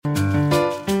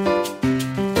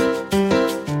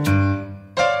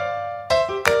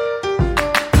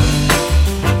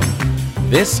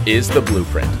This is The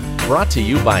Blueprint, brought to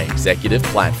you by Executive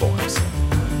Platforms.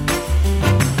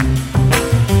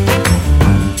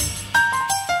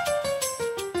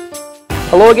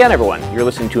 Hello again, everyone. You're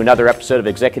listening to another episode of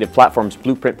Executive Platforms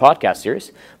Blueprint podcast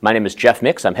series. My name is Jeff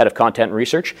Mix. I'm head of content and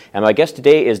research, and my guest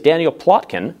today is Daniel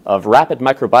Plotkin of Rapid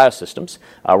Biosystems.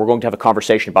 We're going to have a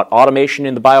conversation about automation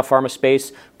in the biopharma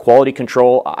space, quality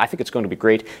control. I think it's going to be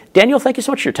great. Daniel, thank you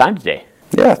so much for your time today.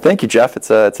 Yeah, thank you, Jeff.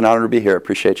 It's an honor to be here.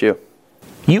 Appreciate you.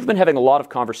 You've been having a lot of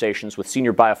conversations with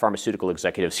senior biopharmaceutical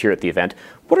executives here at the event.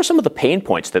 What are some of the pain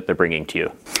points that they're bringing to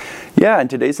you? Yeah, in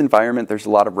today's environment, there's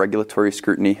a lot of regulatory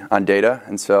scrutiny on data,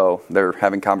 and so they're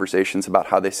having conversations about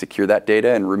how they secure that data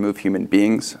and remove human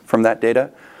beings from that data.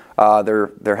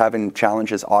 They're having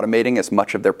challenges automating as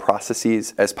much of their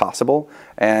processes as possible,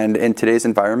 and in today's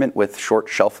environment with short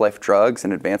shelf life drugs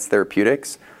and advanced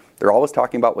therapeutics, they're always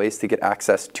talking about ways to get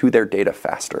access to their data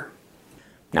faster.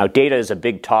 Now, data is a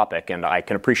big topic, and I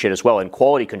can appreciate as well in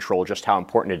quality control just how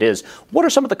important it is. What are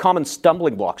some of the common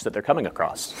stumbling blocks that they're coming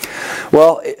across?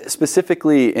 Well,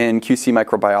 specifically in QC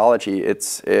microbiology,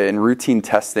 it's in routine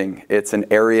testing. It's an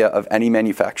area of any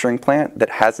manufacturing plant that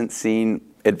hasn't seen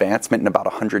advancement in about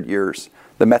 100 years.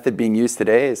 The method being used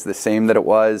today is the same that it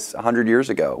was 100 years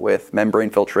ago with membrane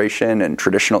filtration and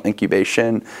traditional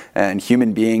incubation and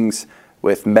human beings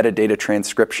with metadata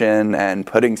transcription and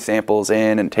putting samples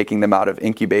in and taking them out of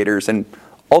incubators and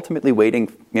ultimately waiting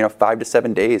 5 to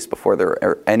 7 days before there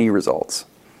are any results.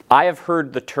 I have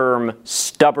heard the term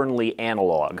stubbornly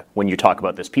analog when you talk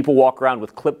about this. People walk around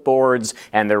with clipboards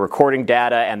and they're recording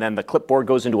data, and then the clipboard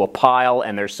goes into a pile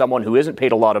and there's someone who isn't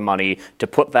paid a lot of money to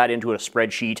put that into a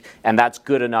spreadsheet, and that's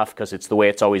good enough because it's the way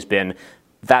it's always been.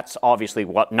 That's obviously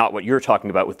not what you're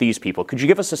talking about with these people. Could you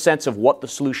give us a sense of what the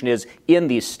solution is in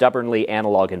these stubbornly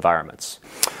analog environments?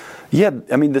 Yeah,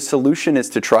 I mean, the solution is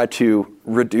to try to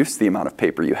reduce the amount of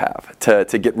paper you have,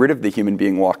 to get rid of the human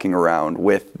being walking around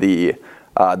with the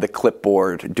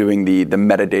clipboard, doing the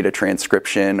metadata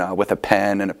transcription with a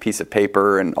pen and a piece of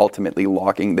paper, and ultimately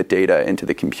logging the data into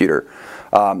the computer.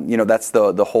 That's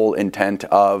the whole intent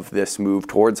of this move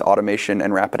towards automation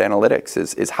and rapid analytics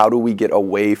is how do we get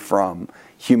away from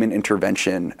human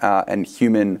intervention and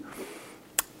human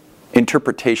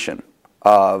interpretation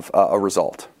of a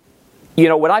result.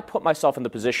 When I put myself in the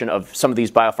position of some of these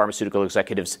biopharmaceutical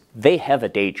executives, they have a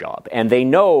day job, and they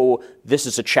know this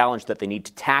is a challenge that they need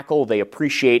to tackle. They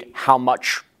appreciate how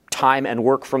much time and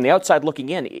work from the outside looking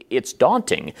in. It's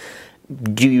daunting.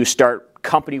 Do you start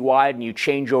company-wide and you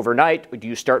change overnight, or do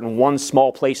you start in one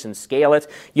small place and scale it?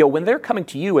 When they're coming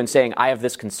to you and saying, I have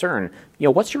this concern,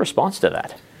 what's your response to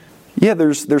that? Yeah,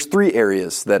 there's three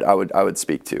areas that I would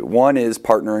speak to. One is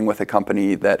partnering with a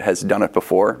company that has done it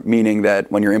before, meaning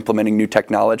that when you're implementing new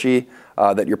technology,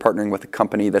 that you're partnering with a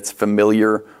company that's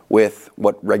familiar with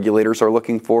what regulators are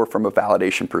looking for from a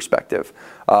validation perspective,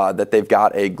 that they've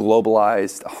got a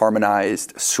globalized,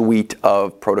 harmonized suite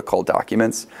of protocol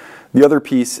documents. The other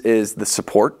piece is the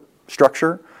support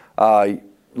structure,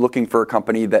 looking for a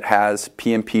company that has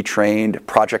PMP-trained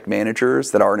project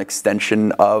managers that are an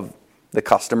extension of the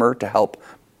customer to help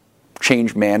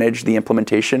change manage the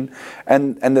implementation.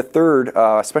 And the third,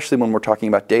 especially when we're talking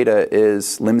about data,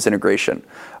 is LIMS integration.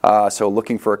 So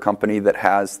looking for a company that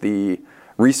has the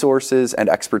resources and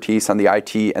expertise on the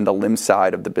IT and the LIMS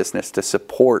side of the business to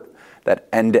support that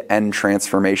end-to-end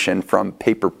transformation from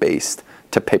paper-based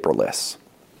to paperless.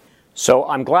 So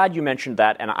I'm glad you mentioned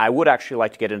that, and I would actually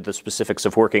like to get into the specifics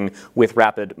of working with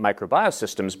Rapid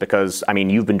Biosystems because,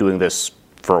 you've been doing this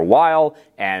for a while,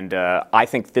 and I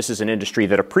think this is an industry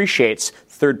that appreciates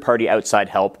third-party outside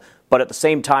help, but at the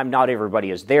same time, not everybody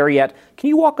is there yet. Can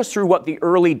you walk us through what the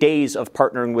early days of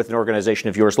partnering with an organization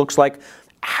of yours looks like?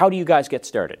 How do you guys get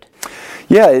started?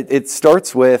 Yeah, it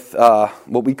starts with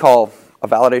what we call a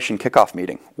validation kickoff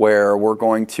meeting, where we're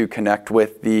going to connect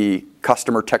with the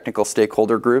customer technical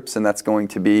stakeholder groups, and that's going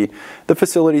to be the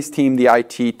facilities team, the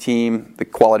IT team, the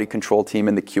quality control team,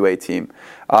 and the QA team,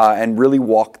 and really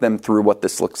walk them through what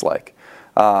this looks like.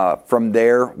 From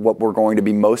there, what we're going to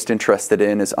be most interested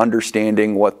in is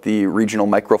understanding what the regional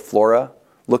microflora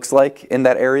looks like in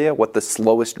that area, what the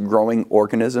slowest growing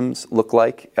organisms look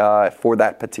like for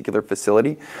that particular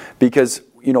facility. Because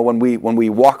when we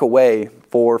walk away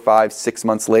 4, 5, 6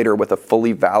 months later with a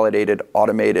fully validated,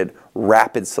 automated,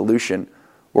 rapid solution,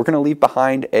 we're going to leave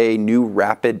behind a new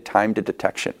rapid time to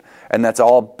detection. And that's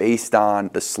all based on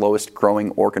the slowest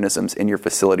growing organisms in your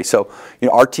facility. So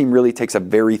our team really takes a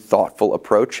very thoughtful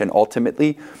approach, and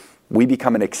ultimately we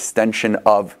become an extension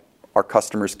of our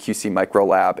customer's QC micro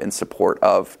lab in support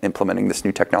of implementing this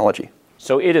new technology.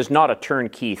 So it is not a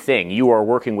turnkey thing. You are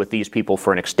working with these people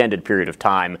for an extended period of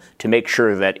time to make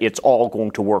sure that it's all going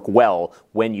to work well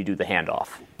when you do the handoff.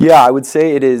 Yeah, I would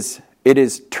say it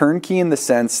is turnkey in the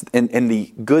sense, in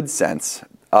the good sense,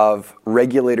 of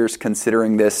regulators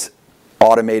considering this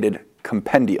automated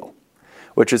compendial,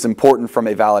 which is important from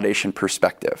a validation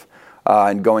perspective.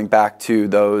 And going back to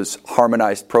those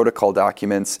harmonized protocol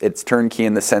documents, it's turnkey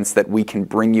in the sense that we can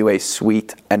bring you a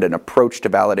suite and an approach to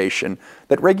validation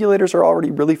that regulators are already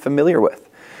really familiar with.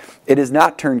 It is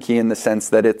not turnkey in the sense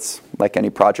that it's, like any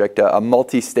project, a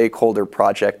multi-stakeholder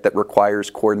project that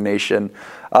requires coordination.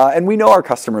 And we know our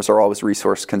customers are always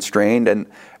resource constrained,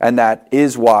 and that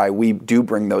is why we do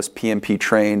bring those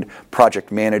PMP-trained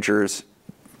project managers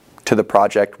to the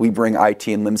project. We bring IT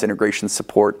and LIMS integration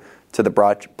support to the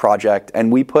project,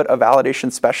 and we put a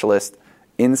validation specialist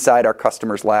inside our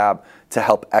customer's lab to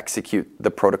help execute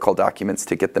the protocol documents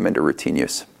to get them into routine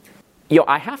use.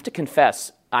 I have to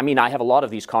confess, I have a lot of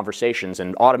these conversations,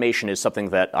 and automation is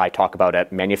something that I talk about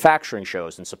at manufacturing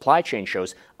shows and supply chain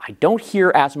shows. I don't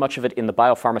hear as much of it in the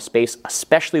biopharma space,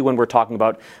 especially when we're talking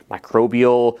about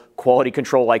microbial quality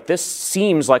control. Like, this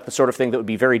seems like the sort of thing that would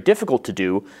be very difficult to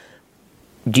do.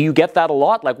 Do you get that a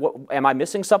lot? Like, am I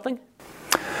missing something?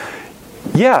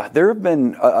 Yeah, there have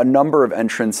been a number of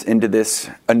entrants into this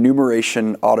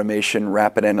enumeration, automation,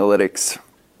 rapid analytics,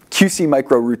 QC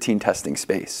micro routine testing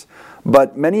space,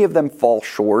 but many of them fall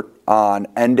short on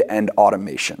end-to-end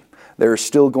automation. There is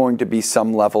still going to be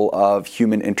some level of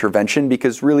human intervention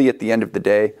because really at the end of the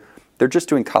day, they're just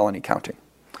doing colony counting.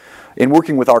 In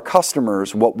working with our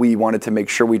customers, what we wanted to make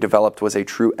sure we developed was a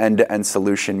true end-to-end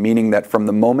solution, meaning that from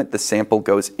the moment the sample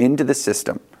goes into the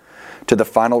system to the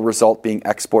final result being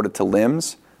exported to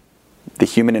LIMS, the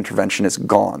human intervention is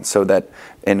gone, so that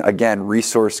in, again,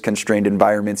 resource-constrained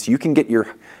environments, you can get your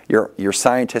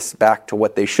scientists back to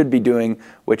what they should be doing,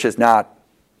 which is not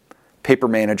paper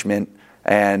management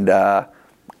and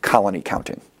colony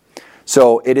counting.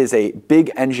 So it is a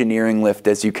big engineering lift,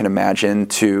 as you can imagine,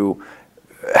 to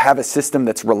have a system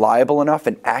that's reliable enough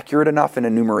and accurate enough in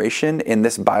enumeration in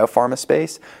this biopharma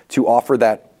space to offer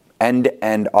that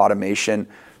end-to-end automation.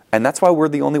 And that's why we're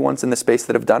the only ones in the space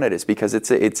that have done it, is because it's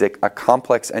a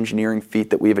complex engineering feat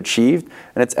that we've achieved,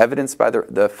 and it's evidenced by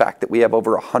the fact that we have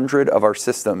over 100 of our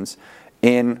systems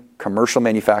in commercial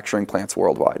manufacturing plants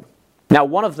worldwide. Now,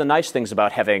 one of the nice things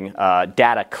about having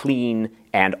data clean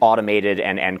and automated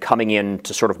and coming in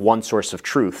to sort of one source of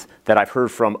truth that I've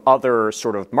heard from other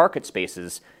sort of market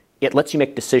spaces, it lets you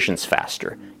make decisions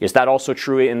faster. Is that also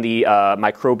true in the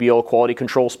microbial quality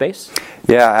control space?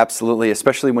 Yeah, absolutely,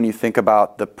 especially when you think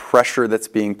about the pressure that's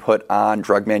being put on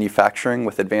drug manufacturing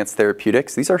with advanced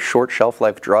therapeutics. These are short shelf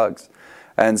life drugs.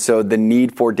 And so the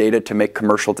need for data to make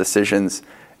commercial decisions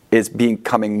is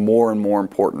becoming more and more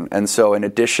important. And so in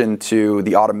addition to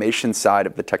the automation side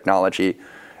of the technology,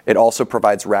 it also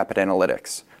provides rapid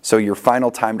analytics. So your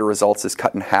final time to results is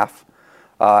cut in half.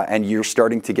 And you're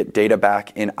starting to get data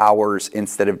back in hours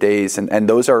instead of days. And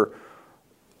those are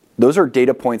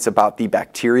data points about the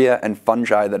bacteria and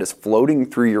fungi that is floating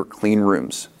through your clean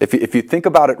rooms. If you think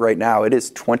about it right now, it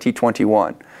is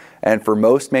 2021. And for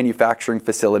most manufacturing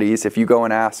facilities, if you go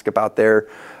and ask about their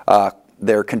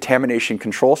contamination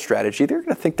control strategy, they're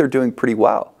going to think they're doing pretty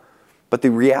well. But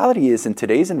the reality is, in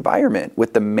today's environment,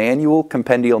 with the manual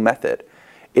compendial method,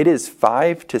 it is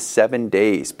 5 to 7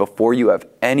 days before you have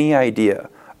any idea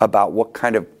about what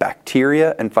kind of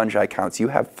bacteria and fungi counts you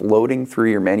have floating through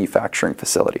your manufacturing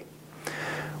facility.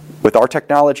 With our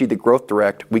technology, the Growth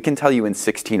Direct, we can tell you in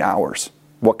 16 hours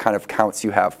what kind of counts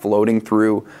you have floating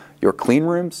through your clean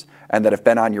rooms and that have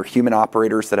been on your human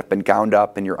operators that have been gowned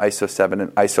up in your ISO 7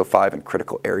 and ISO 5 and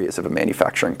critical areas of a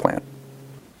manufacturing plant.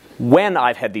 When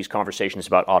I've had these conversations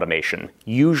about automation,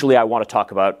 usually I want to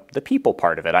talk about the people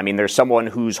part of it. I mean, there's someone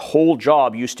whose whole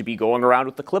job used to be going around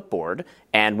with the clipboard,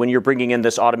 and when you're bringing in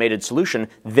this automated solution,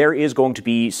 there is going to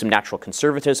be some natural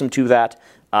conservatism to that.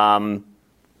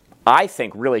 I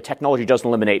think really technology doesn't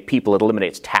eliminate people, it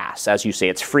eliminates tasks. As you say,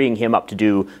 it's freeing him up to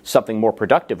do something more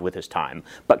productive with his time.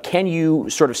 But can you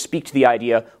sort of speak to the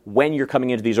idea when you're coming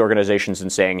into these organizations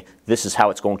and saying, this is how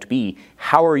it's going to be,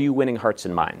 how are you winning hearts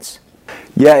and minds?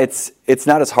 Yeah, it's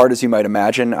not as hard as you might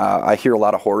imagine. I hear a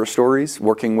lot of horror stories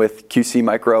working with QC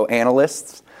micro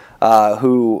analysts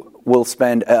who will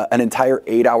spend an entire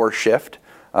 8-hour shift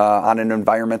on an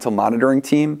environmental monitoring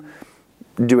team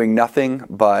doing nothing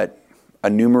but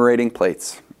enumerating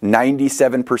plates,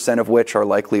 97% of which are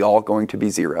likely all going to be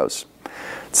zeros.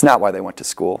 It's not why they went to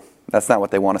school. That's not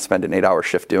what they want to spend an 8-hour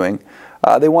shift doing.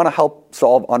 They want to help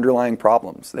solve underlying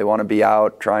problems. They want to be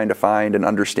out trying to find and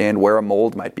understand where a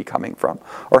mold might be coming from,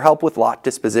 or help with lot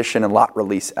disposition and lot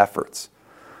release efforts.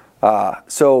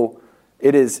 So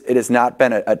it has not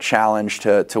been a challenge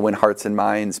to win hearts and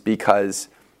minds, because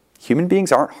human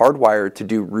beings aren't hardwired to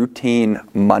do routine,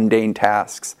 mundane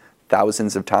tasks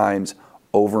thousands of times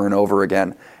over and over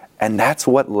again. And that's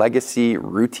what legacy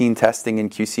routine testing in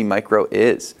QC Micro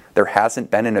is. There hasn't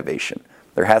been innovation.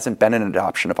 There hasn't been an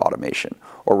adoption of automation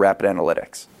or rapid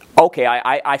analytics. Okay,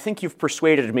 I think you've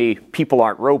persuaded me people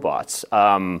aren't robots.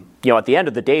 At the end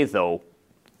of the day, though,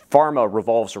 pharma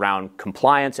revolves around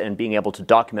compliance and being able to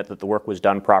document that the work was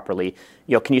done properly.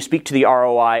 Can you speak to the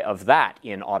ROI of that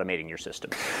in automating your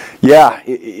system? Yeah,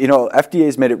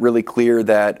 FDA's made it really clear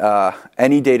that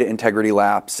any data integrity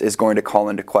lapse is going to call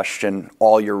into question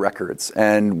all your records.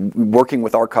 And working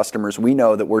with our customers, we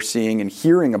know that we're seeing and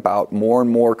hearing about more and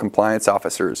more compliance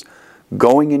officers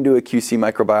going into a QC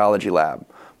microbiology lab,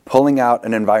 pulling out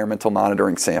an environmental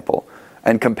monitoring sample,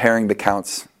 and comparing the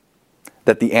counts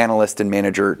that the analyst and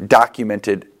manager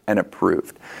documented and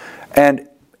approved. And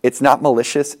it's not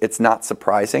malicious, it's not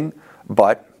surprising,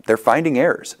 but they're finding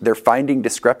errors, they're finding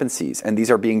discrepancies, and these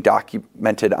are being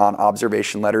documented on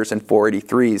observation letters and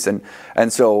 483s.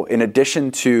 And so in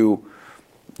addition to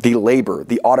the labor,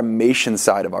 the automation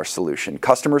side of our solution,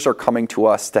 customers are coming to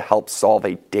us to help solve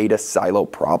a data silo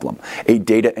problem, a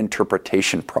data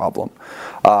interpretation problem,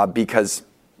 because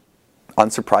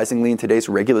unsurprisingly in today's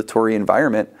regulatory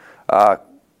environment,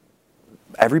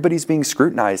 everybody's being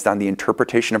scrutinized on the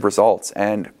interpretation of results,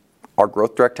 and our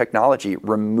Growth Direct technology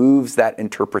removes that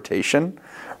interpretation,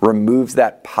 removes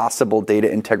that possible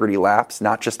data integrity lapse,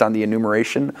 not just on the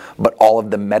enumeration, but all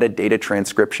of the metadata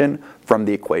transcription from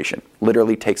the equation.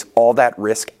 Literally takes all that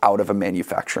risk out of a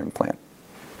manufacturing plant.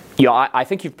 I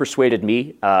think you've persuaded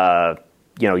me.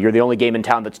 You're the only game in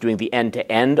town that's doing the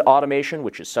end-to-end automation,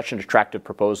 which is such an attractive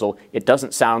proposal. It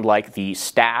doesn't sound like the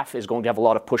staff is going to have a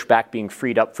lot of pushback being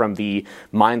freed up from the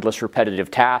mindless, repetitive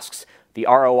tasks. The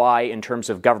ROI in terms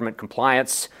of government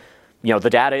compliance, the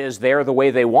data is there the way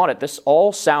they want it. This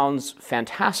all sounds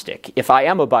fantastic. If I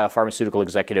am a biopharmaceutical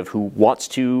executive who wants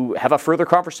to have a further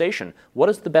conversation, what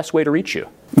is the best way to reach you?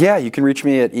 Yeah, you can reach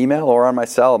me at email or on my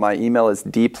cell. My email is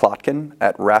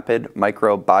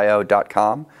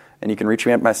dplotkin@rapidmicrobio.com. And you can reach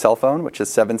me at my cell phone, which is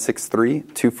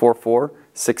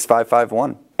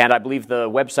 763-244-6551. And I believe the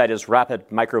website is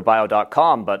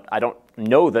rapidmicrobio.com, but I don't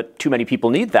know that too many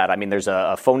people need that. I mean, there's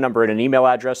a phone number and an email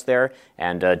address there,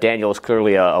 and Daniel is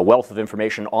clearly a wealth of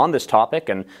information on this topic,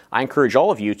 and I encourage all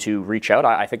of you to reach out.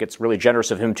 I think it's really generous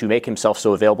of him to make himself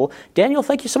so available. Daniel,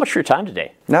 thank you so much for your time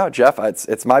today. No, Jeff,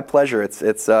 it's my pleasure.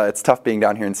 It's tough being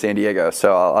down here in San Diego,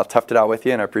 so I'll tough it out with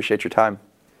you, and I appreciate your time.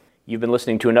 You've been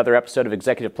listening to another episode of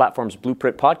Executive Platform's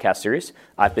Blueprint podcast series.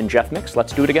 I've been Jeff Mix.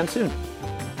 Let's do it again soon.